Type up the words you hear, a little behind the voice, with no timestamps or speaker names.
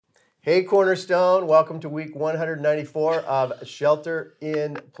Hey, Cornerstone. Welcome to week 194 of Shelter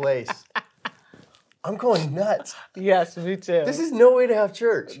in Place. I'm going nuts. Yes, me too. This is no way to have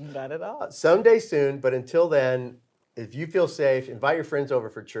church. Not at all. Someday soon, but until then, if you feel safe, invite your friends over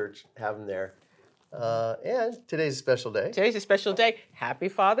for church. Have them there. And today's a special day. Today's a special day. Happy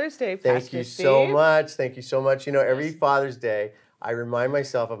Father's Day, Pastor Thank you Steve. so much. Thank you so much. You know, every Father's Day, I remind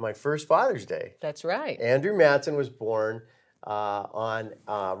myself of my first Father's Day. That's right. Andrew Matson was born on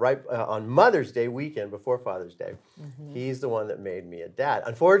Mother's Day weekend before Father's Day. Mm-hmm. He's the one that made me a dad.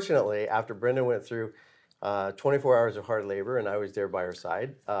 Unfortunately, after Brenda went through 24 hours of hard labor and I was there by her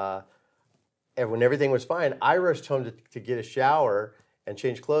side, and when everything was fine, I rushed home to get a shower and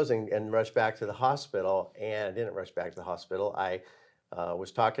change clothes and rush back to the hospital. And I didn't rush back to the hospital. I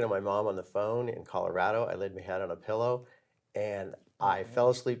was talking to my mom on the phone in Colorado. I laid my head on a pillow and I fell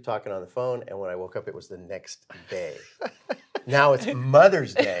asleep talking on the phone. And when I woke up, it was the next day. Now it's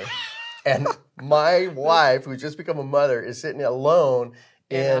Mother's Day. And my wife, who's just become a mother, is sitting alone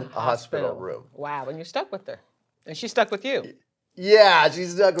in a hospital room. Wow. And you're stuck with her. And she's stuck with you. Yeah,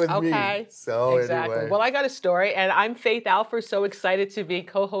 she's stuck with Okay. me. So exactly. Anyway. Well, I got a story, and I'm Faith Alford, so excited to be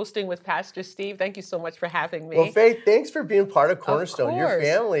co-hosting with Pastor Steve. Thank you so much for having me. Well, Faith, thanks for being part of Cornerstone. Of Your course.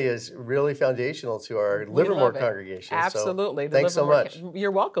 family is really foundational to our Livermore congregation. Absolutely. So thanks so much.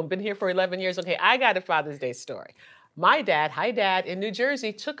 You're welcome. Been here for 11 years. Okay, I got a Father's Day story. My dad, hi Dad, in New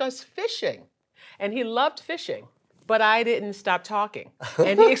Jersey took us fishing, and he loved fishing. But I didn't stop talking.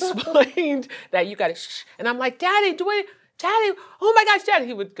 And he explained that you got to shh. And I'm like, Daddy, Daddy, oh my gosh, Daddy.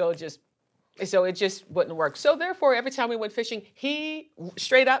 He would go so it just wouldn't work. So therefore, every time we went fishing, he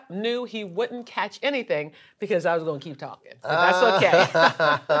straight up knew he wouldn't catch anything because I was going to keep talking. But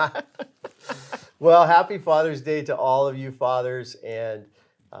that's okay. Well, happy Father's Day to all of you fathers. And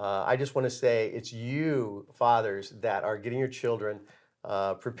I just want to say it's you fathers that are getting your children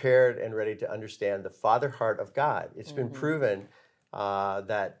prepared and ready to understand the father heart of God. It's been proven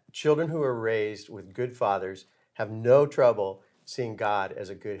that children who are raised with good fathers have no trouble seeing God as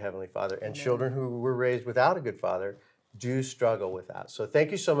a good Heavenly Father. And children who were raised without a good father do struggle with that. So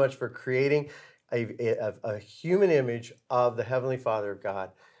thank you so much for creating a human image of the Heavenly Father of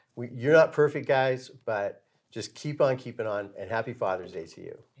God. You're not perfect, guys, but just keep on keeping on, and happy Father's Day to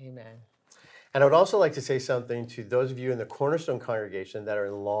you. Amen. And I would also like to say something to those of you in the Cornerstone congregation that are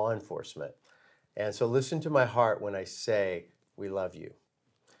in law enforcement. And so listen to my heart when I say we love you.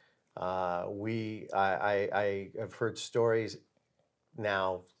 I have heard stories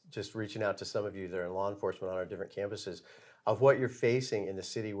now, just reaching out to some of you that are in law enforcement on our different campuses, of what you're facing in the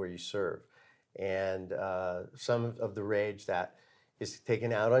city where you serve. And some of the rage that is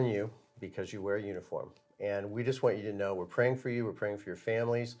taken out on you because you wear a uniform. And we just want you to know we're praying for you, we're praying for your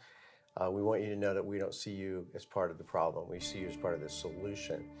families. We want you to know that we don't see you as part of the problem. We see you as part of the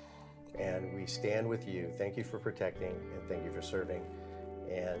solution. And we stand with you. Thank you for protecting and thank you for serving.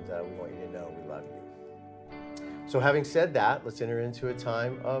 And we want you to know we love you. So having said that, let's enter into a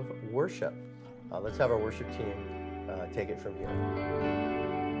time of worship. Let's have our worship team take it from here.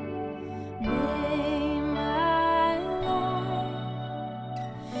 May my life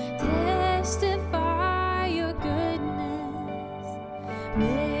testify your goodness.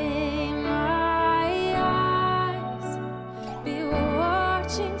 May my eyes be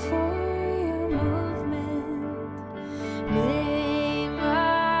watching for your movement. May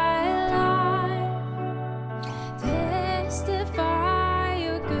my life testify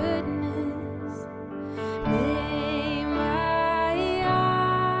your goodness. May my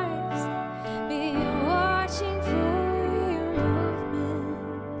eyes be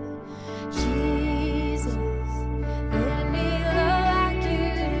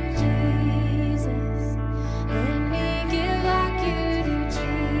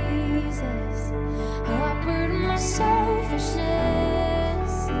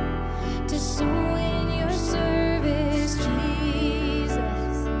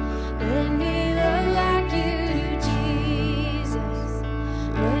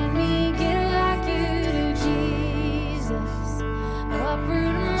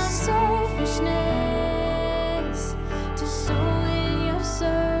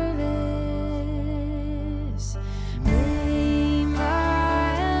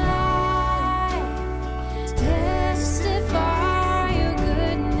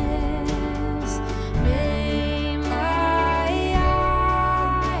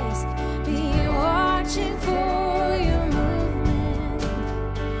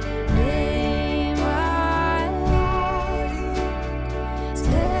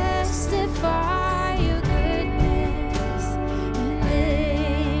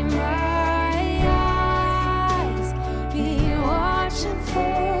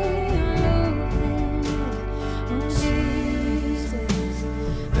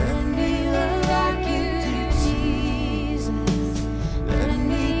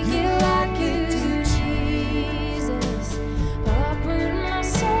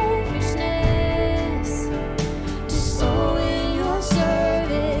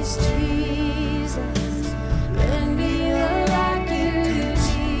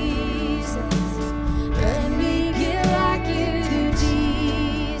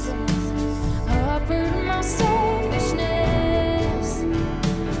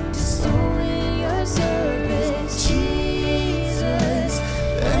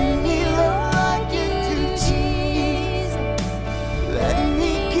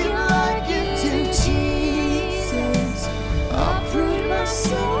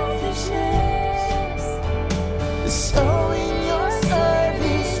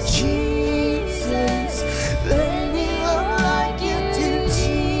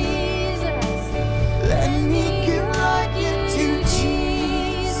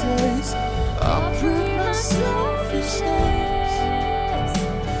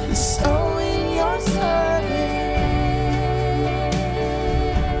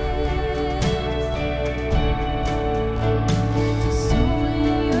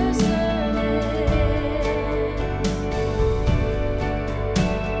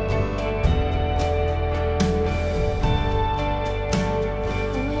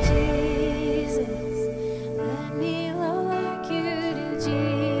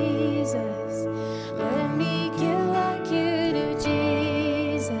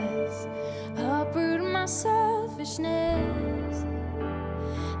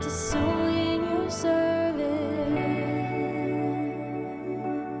to sow in your service.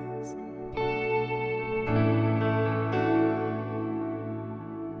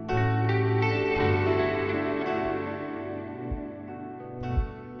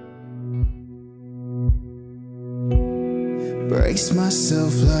 Brace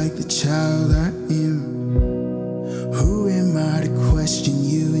myself like the child I am. Who am I to question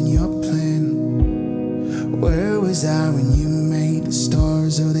you and your plan? Where was I when you made the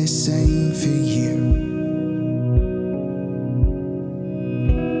stars? Oh, they sang for you.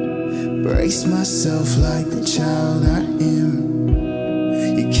 Brace myself like the child I am.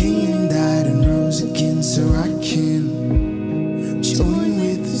 Your kingdom died and rose again so I can join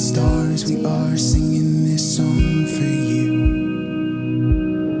with the stars. We are singing this song for you.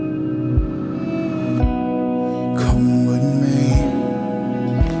 Come what may,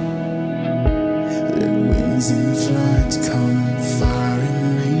 let winds and floods come, fire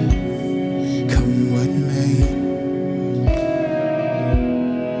and rain. Come what may.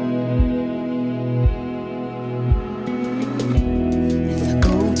 If I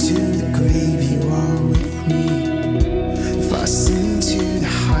go to the grave, you are with me. If I sing to the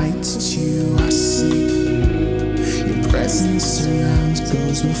heights that you I see, your presence surrounds,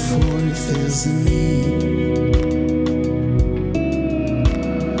 goes before it fills the need.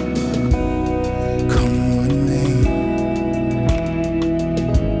 Come what may,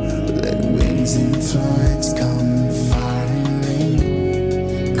 let winds and floods come, fire and rain.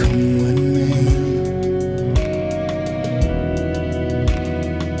 Come what may.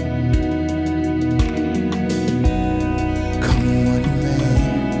 Come what may,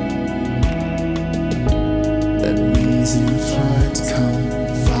 let winds and floods come,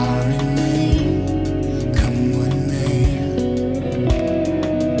 fire and rain. Come what may.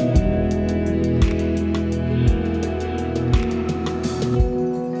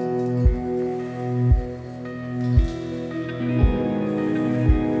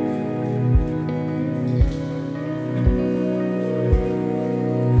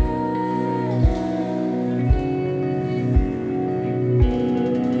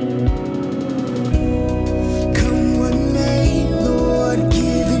 Come what may, Lord,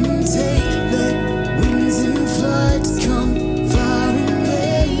 give and take. Let winds and floods come, fire and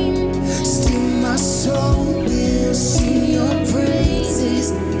rain. Still my soul will sing your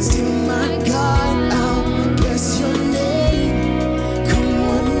praises. Still my God, I'll bless your name. Come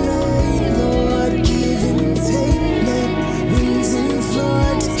what may, Lord, give and take. Let winds and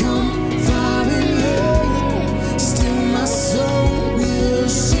floods come, fire and rain. Still my soul will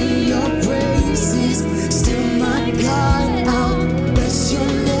sing your praises. Still my God, I'll bless your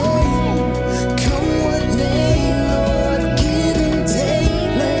name. Come what may, Lord, give and take.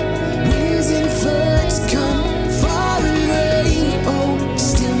 Let winds and floods come, fire and rain. Oh,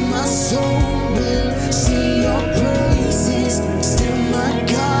 still my soul will sing your praises. Still my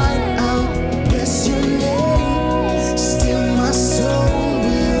God, I'll bless your name. Still my soul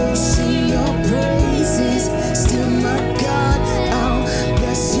will sing your praises. Still my God, I'll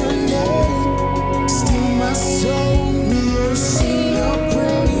bless your name. Still my soul will sing your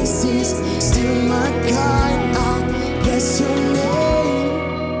praises. Still my God, I'll bless your name.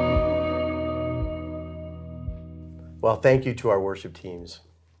 Well, thank you to our worship teams.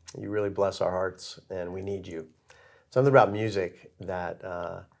 You really bless our hearts, and we need you. Something about music that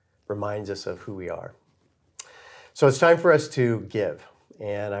reminds us of who we are. So it's time for us to give,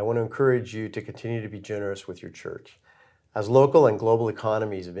 and I want to encourage you to continue to be generous with your church. As local and global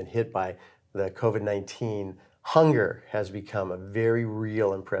economies have been hit by the COVID-19, hunger has become a very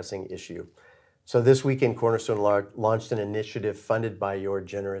real and pressing issue. So this weekend, Cornerstone launched an initiative funded by your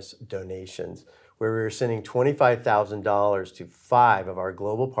generous donations, where we are sending $25,000 to 5 of our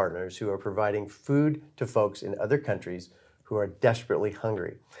global partners who are providing food to folks in other countries who are desperately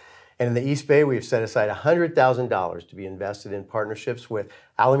hungry. And in the East Bay, we have set aside $100,000 to be invested in partnerships with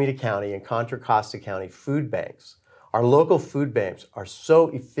Alameda County and Contra Costa County food banks. Our local food banks are so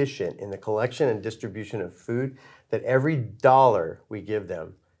efficient in the collection and distribution of food that every dollar we give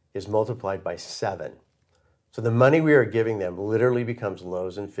them is multiplied by 7. So the money we are giving them literally becomes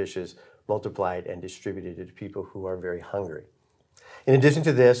loaves and fishes multiplied and distributed to people who are very hungry. In addition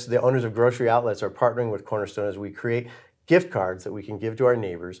to this, the owners of grocery outlets are partnering with Cornerstone as we create gift cards that we can give to our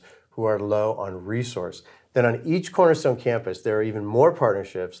neighbors who are low on resource. Then on each Cornerstone campus, there are even more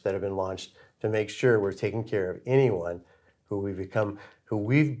partnerships that have been launched to make sure we're taking care of anyone who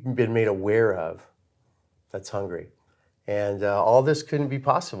we've been made aware of that's hungry. And all this couldn't be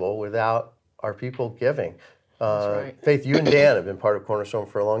possible without our people giving. That's right. Faith, you and Dan have been part of Cornerstone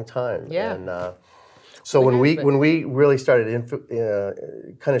for a long time. Yeah. And So when has been. when we really started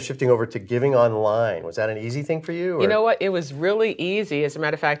kind of shifting over to giving online, was that an easy thing for you? Or? You know what? It was really easy. As a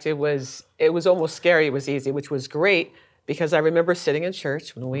matter of fact, it was almost scary. It was easy, which was great because I remember sitting in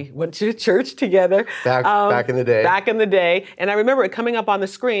church when we went to church together. Back in the day. Back in the day. And I remember it coming up on the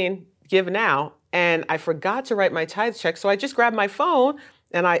screen, Give Now, and I forgot to write my tithe check. So I just grabbed my phone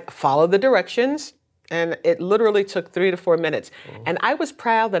and I followed the directions. And it literally took 3 to 4 minutes. And I was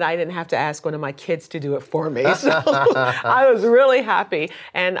proud that I didn't have to ask one of my kids to do it for me. So I was really happy.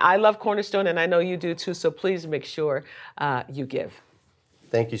 And I love Cornerstone, and I know you do too. So please make sure you give.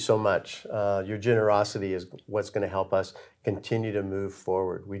 Thank you so much. Your generosity is what's going to help us continue to move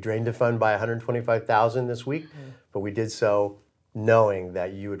forward. We drained the fund by $125,000 this week, but we did so knowing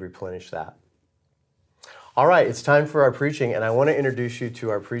that you would replenish that. All right, it's time for our preaching, and I want to introduce you to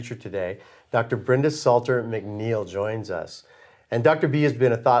our preacher today. Dr. Brenda Salter McNeil joins us. And Dr. B has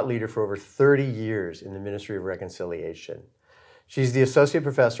been a thought leader for over 30 years in the Ministry of Reconciliation. She's the Associate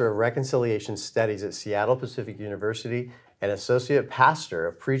Professor of Reconciliation Studies at Seattle Pacific University and Associate Pastor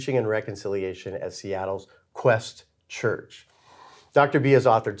of Preaching and Reconciliation at Seattle's Quest Church. Dr. B has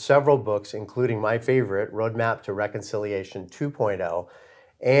authored several books, including my favorite, Roadmap to Reconciliation 2.0,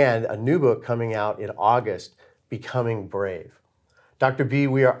 and a new book coming out in August, Becoming Brave. Dr. B,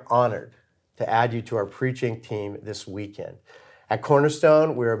 we are honored to add you to our preaching team this weekend. At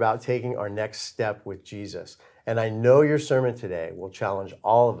Cornerstone, we're about taking our next step with Jesus. And I know your sermon today will challenge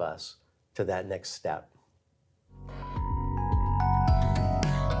all of us to that next step.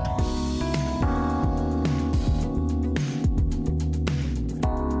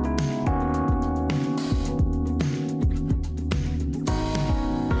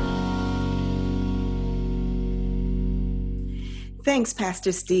 Thanks,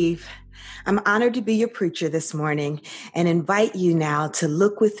 Pastor Steve. I'm honored to be your preacher this morning and invite you now to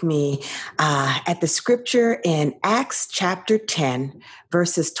look with me at the scripture in Acts chapter 10,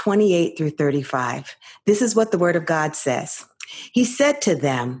 verses 28 through 35. This is what the word of God says. He said to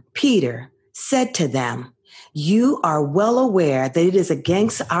them, Peter said to them, you are well aware that it is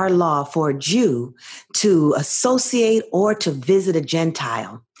against our law for a Jew to associate or to visit a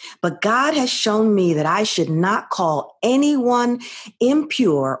Gentile. But God has shown me that I should not call anyone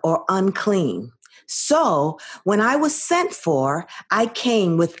impure or unclean. So when I was sent for, I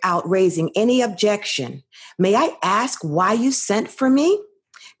came without raising any objection. May I ask why you sent for me?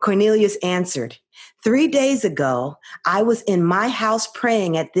 Cornelius answered, 3 days ago, I was in my house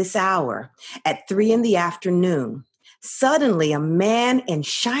praying at this hour, at 3 p.m. Suddenly, a man in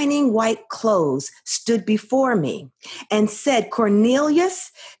shining white clothes stood before me and said,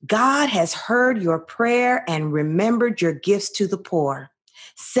 Cornelius, God has heard your prayer and remembered your gifts to the poor.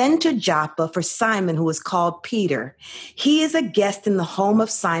 Send to Joppa for Simon, who is called Peter. He is a guest in the home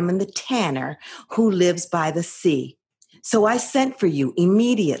of Simon the tanner, who lives by the sea. So I sent for you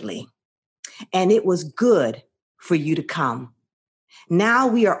immediately, and it was good for you to come. Now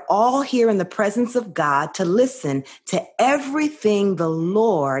we are all here in the presence of God to listen to everything the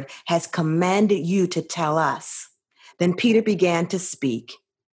Lord has commanded you to tell us. Then Peter began to speak.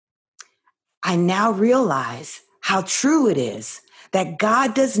 I now realize how true it is that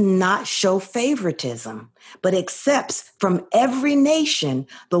God does not show favoritism, but accepts from every nation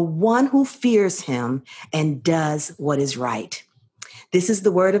the one who fears him and does what is right. This is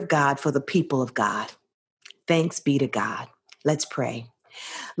the word of God for the people of God. Thanks be to God. Let's pray.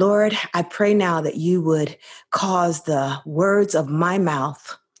 Lord, I pray now that you would cause the words of my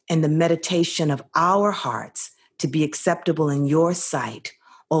mouth and the meditation of our hearts to be acceptable in your sight.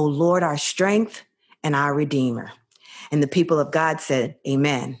 O Lord, our strength and our Redeemer. And the people of God said,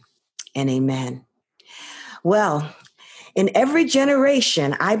 amen and amen. Well, in every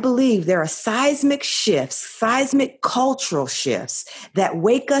generation, I believe there are seismic shifts, seismic cultural shifts that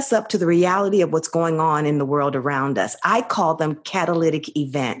wake us up to the reality of what's going on in the world around us. I call them catalytic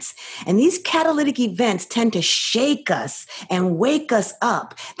events. And these catalytic events tend to shake us and wake us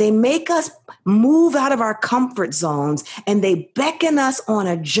up. They make us move out of our comfort zones, and they beckon us on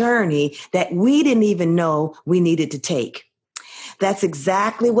a journey that we didn't even know we needed to take. That's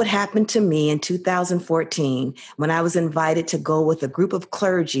exactly what happened to me in 2014 when I was invited to go with a group of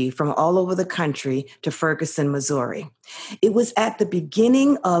clergy from all over the country to Ferguson, Missouri. It was at the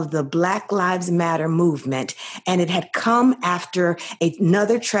beginning of the Black Lives Matter movement, and it had come after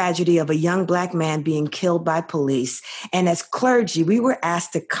another tragedy of a young Black man being killed by police. And as clergy, we were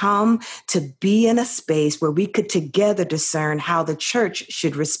asked to come to be in a space where we could together discern how the church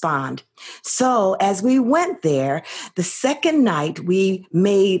should respond. So as we went there, the second night, we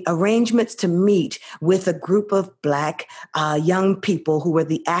made arrangements to meet with a group of Black young people who were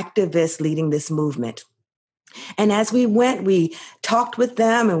the activists leading this movement. And as we went, we talked with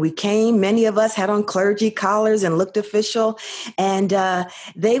them and we came. Many of us had on clergy collars and looked official, and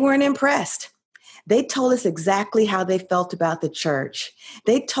they weren't impressed. They told us exactly how they felt about the church.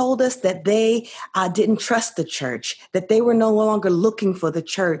 They told us that they didn't trust the church, that they were no longer looking for the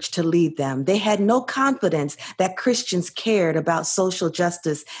church to lead them. They had no confidence that Christians cared about social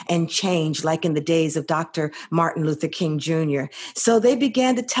justice and change like in the days of Dr. Martin Luther King Jr. So they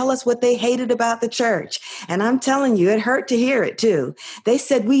began to tell us what they hated about the church. And I'm telling you, it hurt to hear it too. They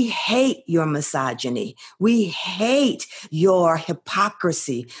said, we hate your misogyny. We hate your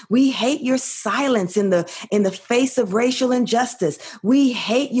hypocrisy. We hate your silence in the face of racial injustice. We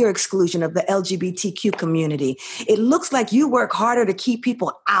hate your exclusion of the LGBTQ community. It looks like you work harder to keep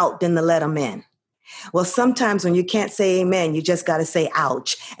people out than to let them in. Well, sometimes when you can't say amen, you just got to say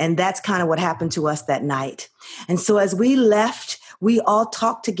ouch. And that's kind of what happened to us that night. And so as we left, we all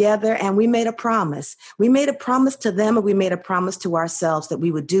talked together and we made a promise. We made a promise to them and we made a promise to ourselves that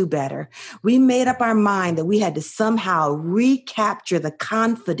we would do better. We made up our mind that we had to somehow recapture the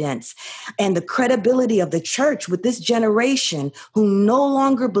confidence and the credibility of the church with this generation who no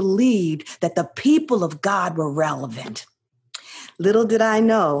longer believed that the people of God were relevant. Little did I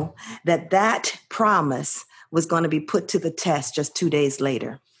know that that promise was going to be put to the test just 2 days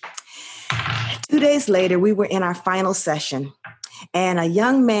later. 2 days later, we were in our final session. And a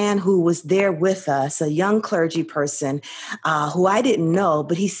young man who was there with us, a young clergy person who I didn't know,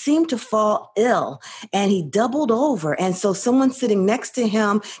 but he seemed to fall ill and he doubled over. And so someone sitting next to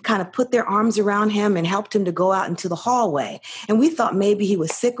him kind of put their arms around him and helped him to go out into the hallway. And we thought maybe he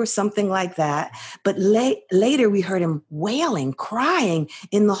was sick or something like that. But later we heard him wailing, crying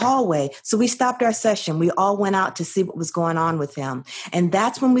in the hallway. So we stopped our session. We all went out to see what was going on with him. And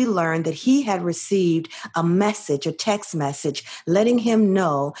that's when we learned that he had received a message, a text message, letting him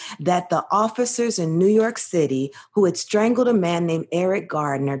know that the officers in New York City who had strangled a man named Eric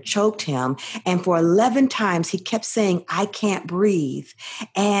Gardner choked him. And for 11 times, he kept saying, I can't breathe.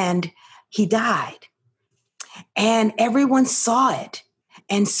 And he died. And everyone saw it.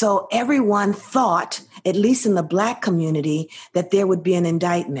 And so everyone thought, at least in the Black community, that there would be an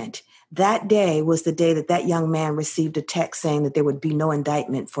indictment. That day was the day that that young man received a text saying that there would be no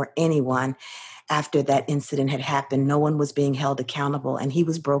indictment for anyone. After that incident had happened, no one was being held accountable, and he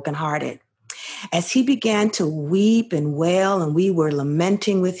was brokenhearted. As he began to weep and wail, and we were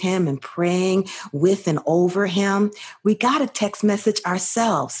lamenting with him and praying with and over him, we got a text message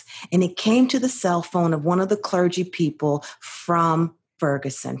ourselves, and it came to the cell phone of one of the clergy people from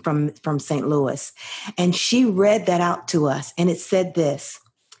Ferguson, from St. Louis. And she read that out to us, and it said this.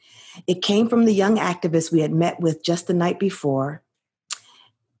 It came from the young activists we had met with just the night before.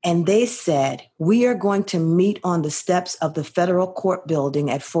 And they said, we are going to meet on the steps of the federal court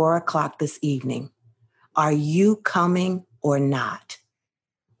building at 4:00 this evening. Are you coming or not?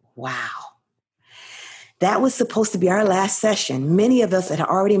 Wow. That was supposed to be our last session. Many of us had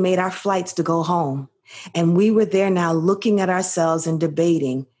already made our flights to go home. And we were there now looking at ourselves and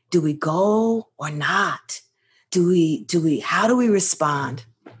debating, do we go or not? How do we respond?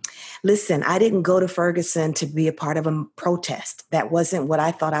 Listen, I didn't go to Ferguson to be a part of a protest. That wasn't what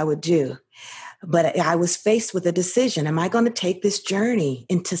I thought I would do. But I was faced with a decision. Am I going to take this journey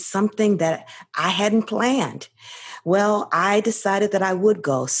into something that I hadn't planned? Well, I decided that I would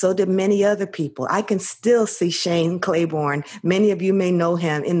go. So did many other people. I can still see Shane Claiborne. Many of you may know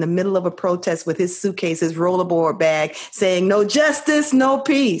him in the middle of a protest with his suitcase, his rollerboard bag, saying, no justice, no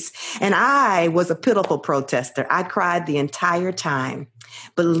peace. And I was a pitiful protester. I cried the entire time.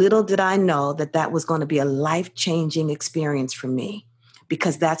 But little did I know that that was going to be a life-changing experience for me,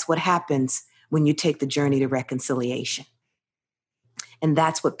 because that's what happens when you take the journey to reconciliation. And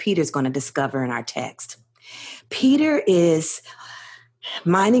that's what Peter's going to discover in our text. Peter is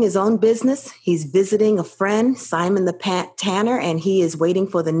minding his own business. He's visiting a friend, Simon the Tanner, and he is waiting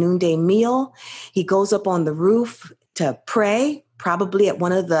for the noonday meal. He goes up on the roof to pray, probably at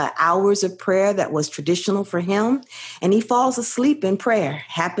one of the hours of prayer that was traditional for him. And he falls asleep in prayer.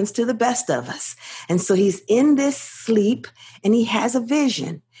 Happens to the best of us. And so he's in this sleep and he has a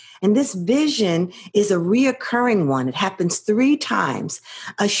vision. And this vision is a reoccurring one. It happens 3 times.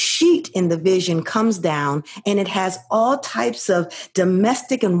 A sheet in the vision comes down and it has all types of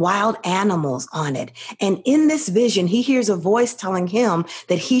domestic and wild animals on it. And in this vision, he hears a voice telling him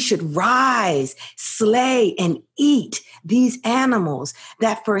that he should rise, slay, and eat these animals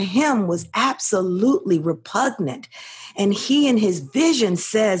that for him was absolutely repugnant. And he in his vision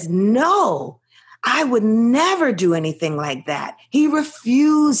says, no, I would never do anything like that. He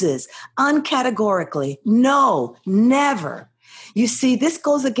refuses uncategorically. No, never. You see, this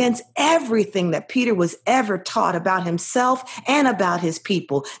goes against everything that Peter was ever taught about himself and about his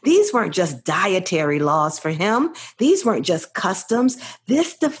people. These weren't just dietary laws for him. These weren't just customs.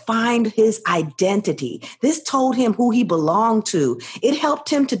 This defined his identity. This told him who he belonged to. It helped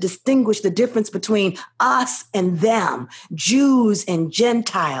him to distinguish the difference between us and them, Jews and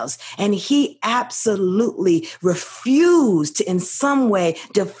Gentiles. And he absolutely refused to in some way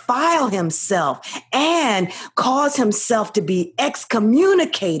defile himself and cause himself to be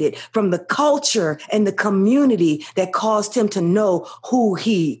excommunicated from the culture and the community that caused him to know who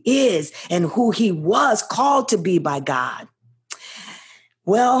he is and who he was called to be by God.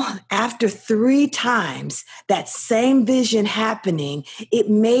 Well, after 3 times that same vision happening, it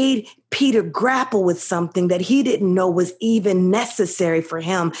made Peter grapple with something that he didn't know was even necessary for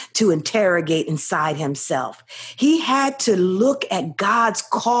him to interrogate inside himself. He had to look at God's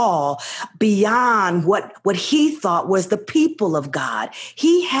call beyond what he thought was the people of God.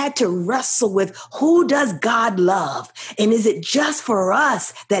 He had to wrestle with, who does God love? And is it just for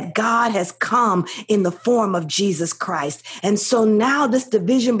us that God has come in the form of Jesus Christ? And so now this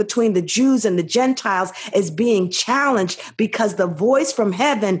division between the Jews and the Gentiles is being challenged because the voice from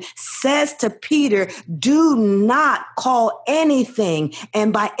heaven says to Peter, do not call anything,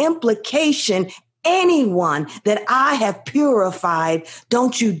 and by implication, anyone that I have purified,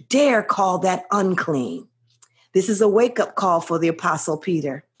 don't you dare call that unclean. This is a wake-up call for the Apostle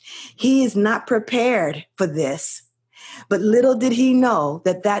Peter. He is not prepared for this, but little did he know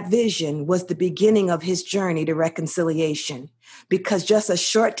that that vision was the beginning of his journey to reconciliation, because just a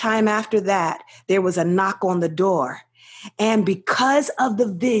short time after that, there was a knock on the door. And because of the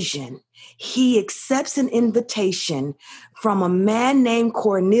vision, he accepts an invitation from a man named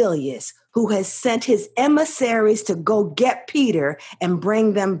Cornelius, who has sent his emissaries to go get Peter and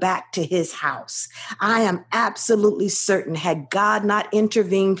bring them back to his house. I am absolutely certain, had God not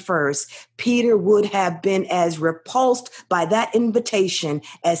intervened first, Peter would have been as repulsed by that invitation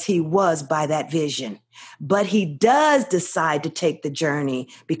as he was by that vision. But he does decide to take the journey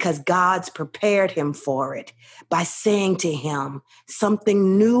because God's prepared him for it by saying to him,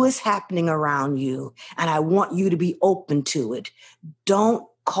 something new is happening around you, and I want you to be open to it. Don't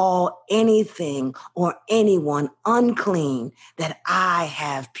call anything or anyone unclean that I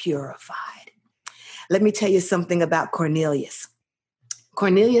have purified. Let me tell you something about Cornelius.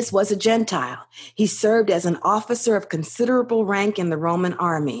 Cornelius was a Gentile. He served as an officer of considerable rank in the Roman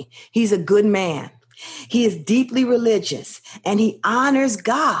army. He's a good man. He is deeply religious and he honors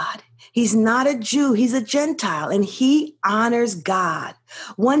God. He's not a Jew, he's a Gentile, and he honors God.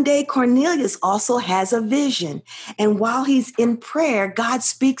 One day, Cornelius also has a vision, and while he's in prayer, God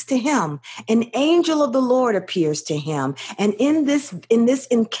speaks to him. An angel of the Lord appears to him, and in this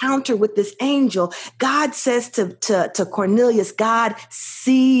encounter with this angel, God says to Cornelius, God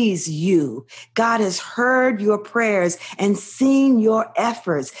sees you. God has heard your prayers and seen your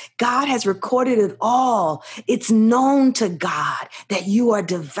efforts. God has recorded it all. It's known to God that you are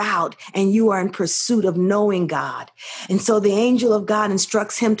devout and you are in pursuit of knowing God. And so the angel of God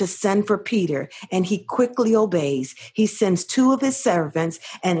instructs him to send for Peter, and he quickly obeys. He sends 2 of his servants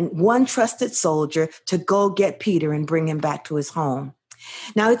and 1 trusted soldier to go get Peter and bring him back to his home.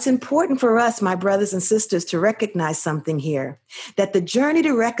 Now, it's important for us, my brothers and sisters, to recognize something here, that the journey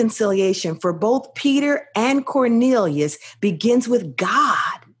to reconciliation for both Peter and Cornelius begins with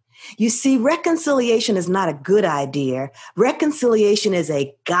God. You see, reconciliation is not a good idea. Reconciliation is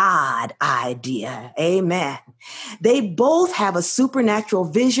a God idea. Amen. They both have a supernatural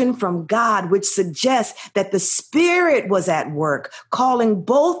vision from God, which suggests that the Spirit was at work, calling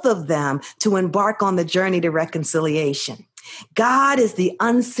both of them to embark on the journey to reconciliation. God is the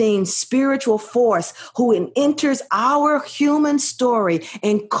unseen spiritual force who enters our human story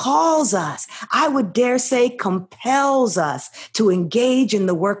and calls us, I would dare say compels us to engage in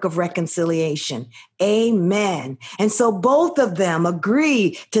the work of reconciliation. Amen. And so both of them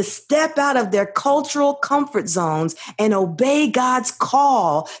agree to step out of their cultural comfort zones and obey God's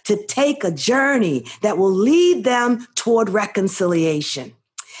call to take a journey that will lead them toward reconciliation.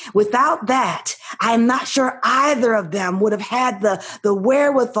 Without that, I'm not sure either of them would have had the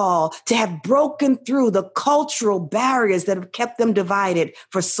wherewithal to have broken through the cultural barriers that have kept them divided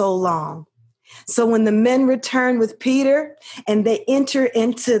for so long. So when the men return with Peter and they enter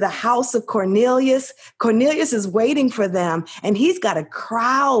into the house of Cornelius, Cornelius is waiting for them, and he's got a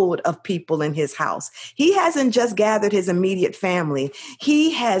crowd of people in his house. He hasn't just gathered his immediate family.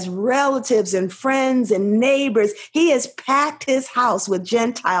 He has relatives and friends and neighbors. He has packed his house with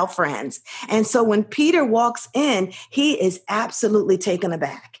Gentile friends. And so when Peter walks in, he is absolutely taken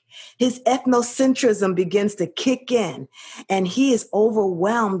aback. His ethnocentrism begins to kick in, and he is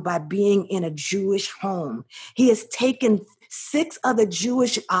overwhelmed by being in a Jewish home. He has taken 6 other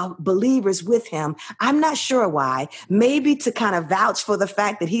Jewish believers with him. I'm not sure why. Maybe to kind of vouch for the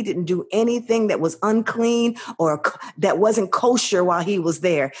fact that he didn't do anything that was unclean or that wasn't kosher while he was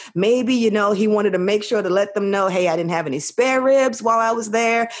there. Maybe, he wanted to make sure to let them know, hey, I didn't have any spare ribs while I was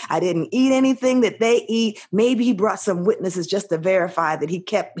there. I didn't eat anything that they eat. Maybe he brought some witnesses just to verify that he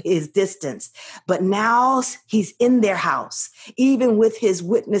kept his distance. But now he's in their house, even with his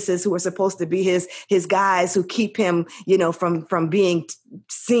witnesses who are supposed to be his guys who keep him, from being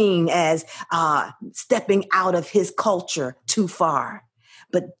seen as stepping out of his culture too far.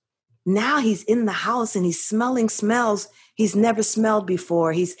 But now he's in the house and he's smelling smells he's never smelled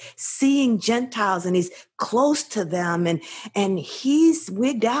before. He's seeing Gentiles and he's close to them, and he's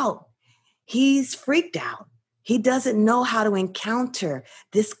wigged out. He's freaked out. He doesn't know how to encounter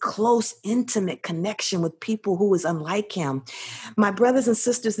this close, intimate connection with people who is unlike him. My brothers and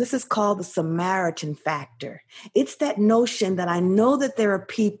sisters, this is called the Samaritan factor. It's that notion that I know that there are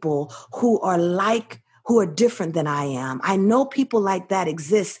people who are different than I am. I know people like that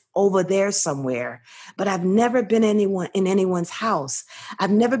exist over there somewhere, but I've never been in anyone's house.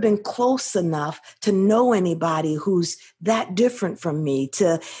 I've never been close enough to know anybody who's that different from me,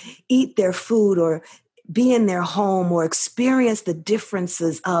 to eat their food or be in their home or experience the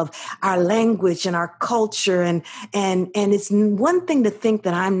differences of our language and our culture. And it's one thing to think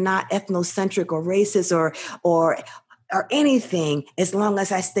that I'm not ethnocentric or racist or anything as long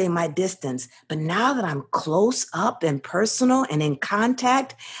as I stay my distance. But now that I'm close up and personal and in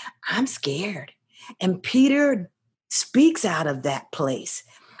contact, I'm scared. And Peter speaks out of that place.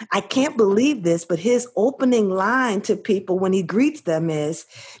 I can't believe this, but his opening line to people when he greets them is,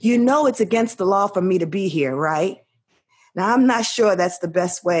 it's against the law for me to be here, right? Now, I'm not sure that's the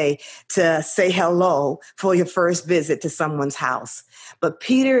best way to say hello for your first visit to someone's house. But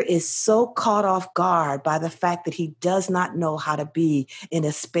Peter is so caught off guard by the fact that he does not know how to be in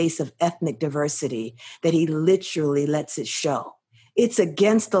a space of ethnic diversity that he literally lets it show. It's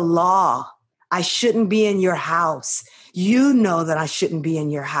against the law. I shouldn't be in your house. You know that I shouldn't be in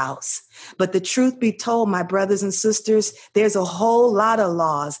your house. But the truth be told, my brothers and sisters, there's a whole lot of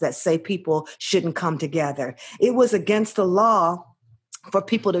laws that say people shouldn't come together. It was against the law for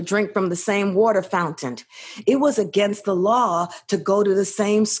people to drink from the same water fountain. It was against the law to go to the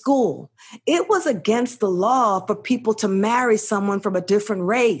same school. It was against the law for people to marry someone from a different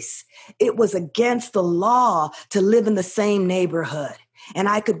race. It was against the law to live in the same neighborhood. And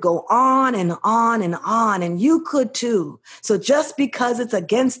I could go on and on and on, and you could too. So just because it's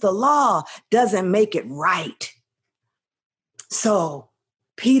against the law doesn't make it right. So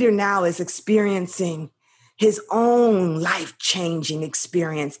Peter now is experiencing his own life-changing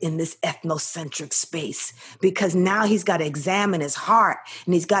experience in this ethnocentric space, because now he's got to examine his heart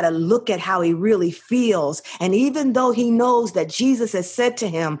and he's got to look at how he really feels. And even though he knows that Jesus has said to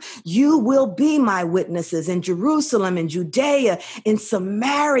him, you will be my witnesses in Jerusalem, in Judea, in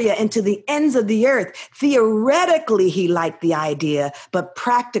Samaria, and to the ends of the earth. Theoretically, he liked the idea, but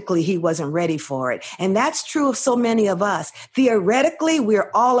practically he wasn't ready for it. And that's true of so many of us. Theoretically,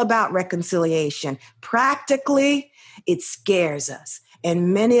 we're all about reconciliation. Practically, it scares us.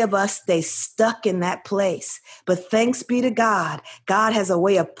 And many of us stay stuck in that place. But thanks be to God, God has a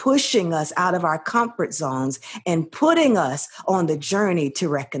way of pushing us out of our comfort zones and putting us on the journey to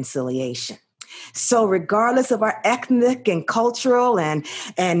reconciliation. So regardless of our ethnic and cultural and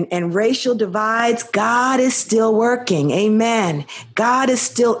racial divides, God is still working. Amen. God is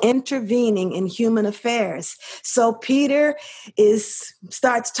still intervening in human affairs. So Peter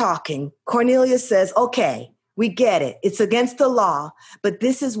starts talking. Cornelius says, okay, we get it. It's against the law, but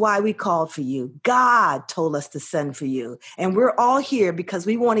this is why we called for you. God told us to send for you. And we're all here because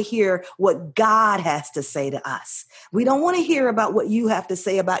we want to hear what God has to say to us. We don't want to hear about what you have to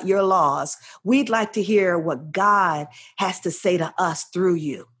say about your laws. We'd like to hear what God has to say to us through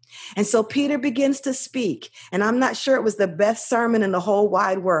you. And so Peter begins to speak, and I'm not sure it was the best sermon in the whole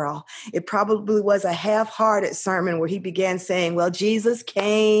wide world. It probably was a half-hearted sermon where he began saying, well, Jesus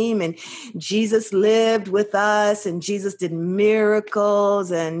came and Jesus lived with us and Jesus did miracles.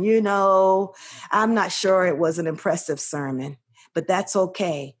 And, I'm not sure it was an impressive sermon, but that's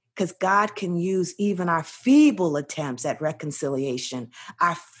okay. Because God can use even our feeble attempts at reconciliation,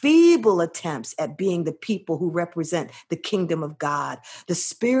 our feeble attempts at being the people who represent the kingdom of God. The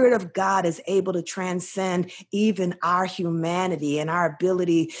Spirit of God is able to transcend even our humanity and our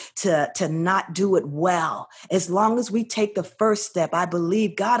ability to not do it well. As long as we take the first step, I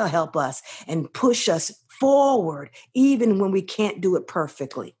believe God will help us and push us forward, even when we can't do it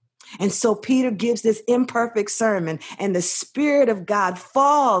perfectly. And so Peter gives this imperfect sermon, and the Spirit of God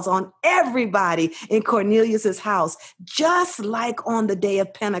falls on everybody in Cornelius's house, just like on the day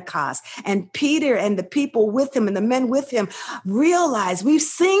of Pentecost. And Peter and the people with him and the men with him realize we've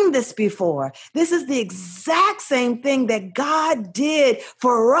seen this before. This is the exact same thing that God did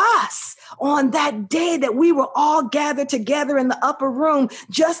for us on that day that we were all gathered together in the upper room,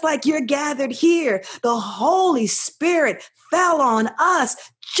 just like you're gathered here. The Holy Spirit fell on us,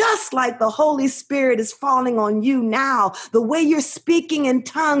 just like the Holy Spirit is falling on you now. The way you're speaking in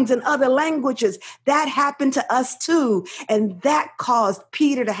tongues and other languages, that happened to us too. And that caused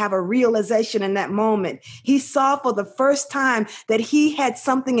Peter to have a realization in that moment. He saw for the first time that he had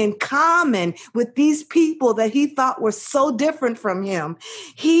something in common with these people that he thought were so different from him.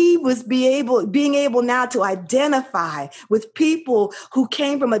 He was being able now to identify with people who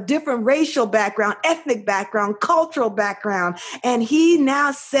came from a different racial background, ethnic background, cultural background. And he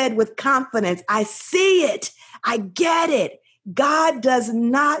now said with confidence, I see it. I get it. God does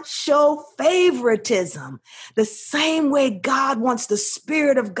not show favoritism. The same way God wants the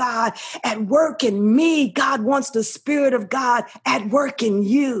Spirit of God at work in me, God wants the Spirit of God at work in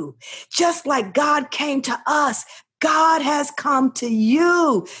you. Just like God came to us, God has come to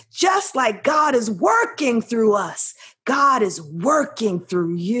you. Just like God is working through us, God is working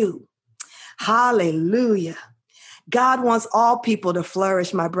through you. Hallelujah. God wants all people to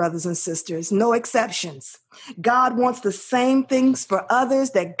flourish, my brothers and sisters, no exceptions. God wants the same things for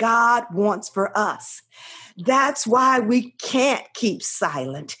others that God wants for us. That's why we can't keep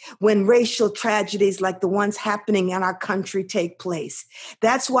silent when racial tragedies like the ones happening in our country take place.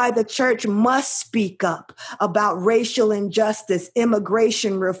 That's why the church must speak up about racial injustice,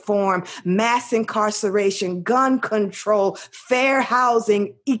 immigration reform, mass incarceration, gun control, fair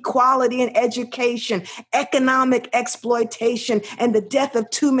housing, equality in education, economic exploitation, and the death of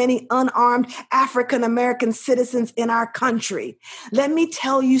too many unarmed African-American citizens in our country. Let me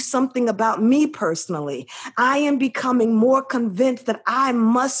tell you something about me personally. I am becoming more convinced that I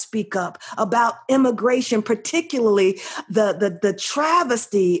must speak up about immigration, particularly the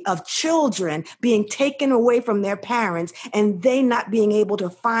travesty of children being taken away from their parents and they not being able to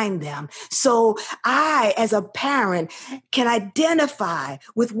find them. So I, as a parent, can identify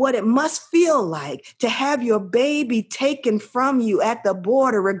with what it must feel like to have your baby taken from you at the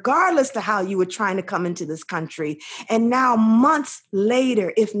border, regardless to how you were trying to come into this country. And now months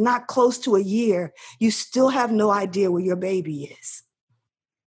later, if not close to a year, you still have no idea where your baby is.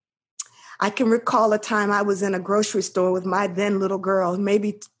 I can recall a time I was in a grocery store with my then little girl,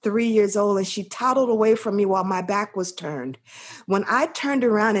 maybe 3 years old, and she toddled away from me while my back was turned. When I turned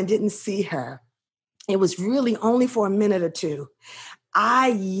around and didn't see her, it was really only for a minute or two. I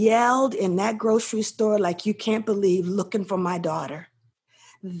yelled in that grocery store like you can't believe, looking for my daughter.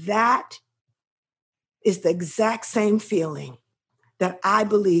 That is the exact same feeling that I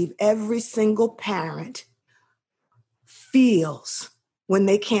believe every single parent feels when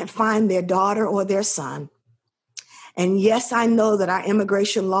they can't find their daughter or their son. And yes, I know that our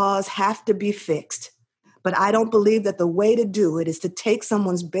immigration laws have to be fixed, but I don't believe that the way to do it is to take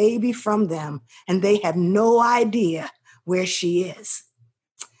someone's baby from them and they have no idea where she is.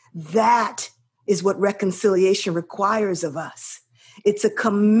 That is what reconciliation requires of us. It's a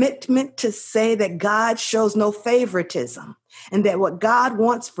commitment to say that God shows no favoritism and that what God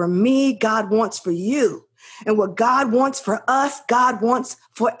wants for me, God wants for you. And what God wants for us, God wants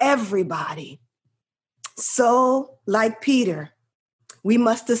for everybody. So, like Peter, we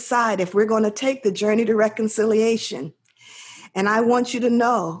must decide if we're going to take the journey to reconciliation. And I want you to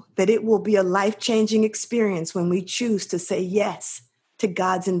know that it will be a life-changing experience when we choose to say yes to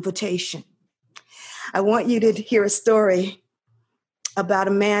God's invitation. I want you to hear a story about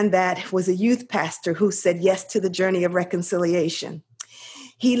a man that was a youth pastor who said yes to the journey of reconciliation.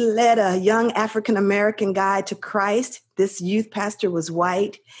 He led a young African-American guy to Christ. This youth pastor was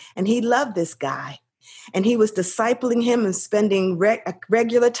white, and he loved this guy. And he was discipling him and spending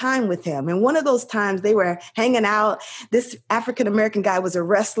regular time with him. And one of those times they were hanging out. This African-American guy was a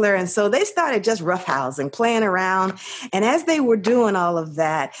wrestler. And so they started just roughhousing, playing around. And as they were doing all of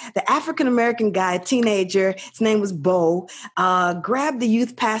that, the African-American guy, a teenager, his name was Bo, grabbed the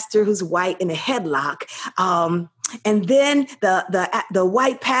youth pastor who's white in a headlock. And then the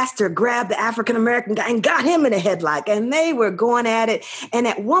white pastor grabbed the African-American guy and got him in a headlock. And they were going at it. And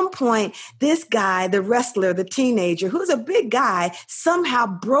at one point, this guy, the wrestler, the teenager, who's a big guy, somehow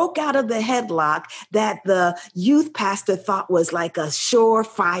broke out of the headlock that the youth pastor thought was like a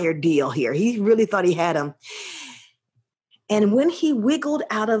surefire deal here. He really thought he had him. And when he wiggled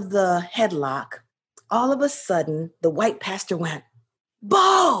out of the headlock, all of a sudden, the white pastor went,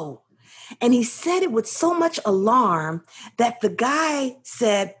 Bo. And he said it with so much alarm that the guy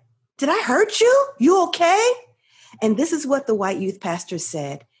said, did I hurt you? You okay? And this is what the white youth pastor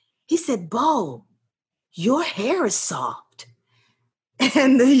said. He said, Bo, your hair is soft.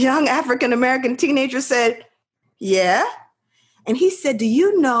 And the young African-American teenager said, yeah. And he said, do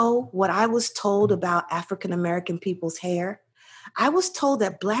you know what I was told about African-American people's hair? I was told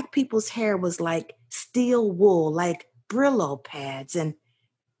that Black people's hair was like steel wool, like Brillo pads, and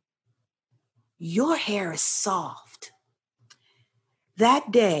your hair is soft.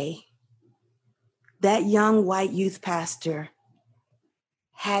 That day, that young white youth pastor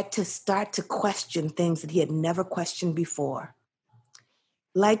had to start to question things that he had never questioned before.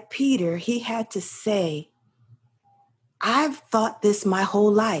 Like Peter, he had to say, I've thought this my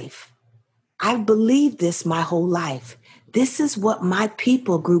whole life. I've believed this my whole life. This is what my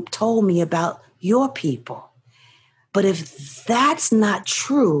people group told me about your people. But if that's not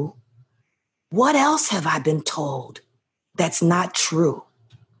true, what else have I been told that's not true?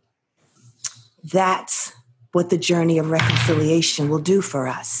 That's what the journey of reconciliation will do for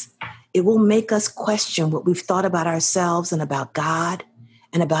us. It will make us question what we've thought about ourselves and about God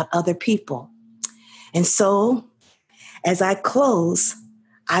and about other people. And so, as I close,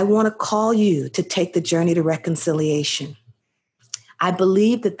 I want to call you to take the journey to reconciliation. I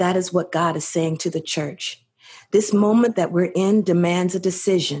believe that that is what God is saying to the church. This moment that we're in demands a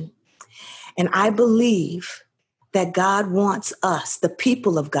decision. And I believe that God wants us, the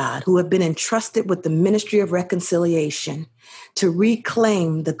people of God, who have been entrusted with the ministry of reconciliation, to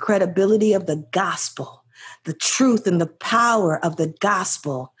reclaim the credibility of the gospel, the truth and the power of the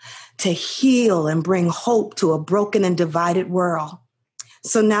gospel to heal and bring hope to a broken and divided world.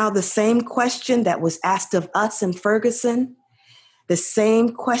 So now the same question that was asked of us in Ferguson, the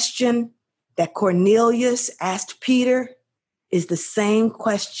same question that Cornelius asked Peter, is the same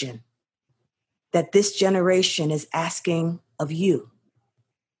question that this generation is asking of you.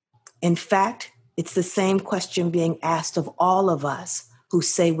 In fact, it's the same question being asked of all of us who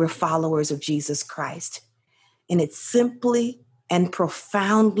say we're followers of Jesus Christ. And it's simply and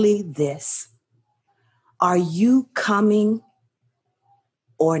profoundly this: are you coming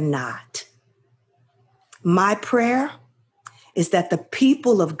or not? My prayer is that the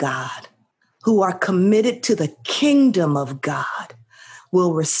people of God who are committed to the kingdom of God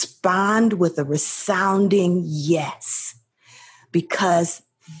will respond with a resounding yes, because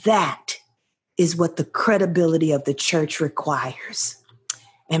that is what the credibility of the church requires.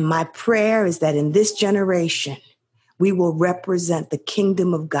 And my prayer is that in this generation, we will represent the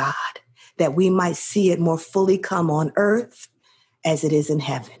kingdom of God, that we might see it more fully come on earth as it is in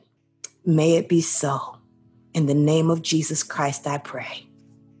heaven. May it be so. In the name of Jesus Christ, I pray.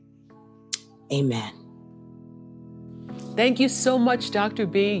 Amen. Thank you so much, Dr.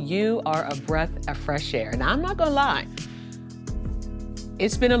 B. You are a breath of fresh air. And I'm not going to lie,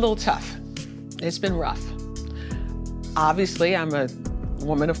 it's been a little tough. It's been rough. Obviously, I'm a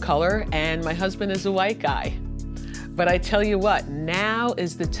woman of color and my husband is a white guy. But I tell you what, now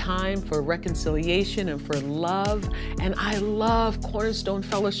is the time for reconciliation and for love. And I love Cornerstone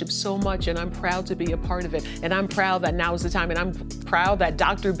Fellowship so much, and I'm proud to be a part of it. And I'm proud that now is the time, and I'm proud that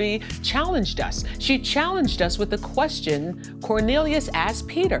Dr. B challenged us. She challenged us with the question Cornelius asked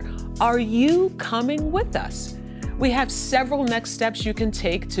Peter, are you coming with us? We have several next steps you can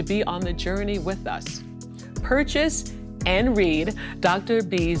take to be on the journey with us. Purchase and read Dr.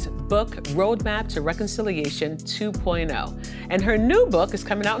 B's book, Roadmap to Reconciliation 2.0. And her new book is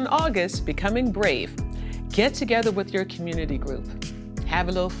coming out in August, Becoming Brave. Get together with your community group. Have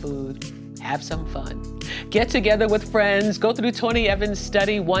a little food. Have some fun. Get together with friends. Go through Tony Evans'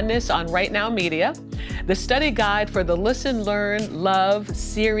 study, Oneness, on Right Now Media. The study guide for the Listen, Learn, Love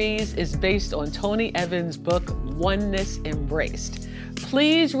series is based on Tony Evans' book, Oneness Embraced.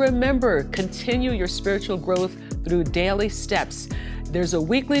 Please remember, continue your spiritual growth through daily steps. There's a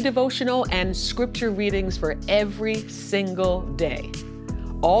weekly devotional and scripture readings for every single day.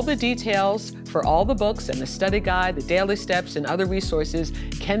 All the details for all the books and the study guide, the daily steps, and other resources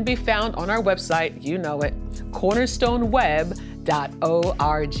can be found on our website, you know it,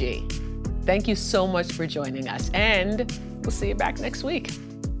 cornerstoneweb.org. Thank you so much for joining us, and we'll see you back next week.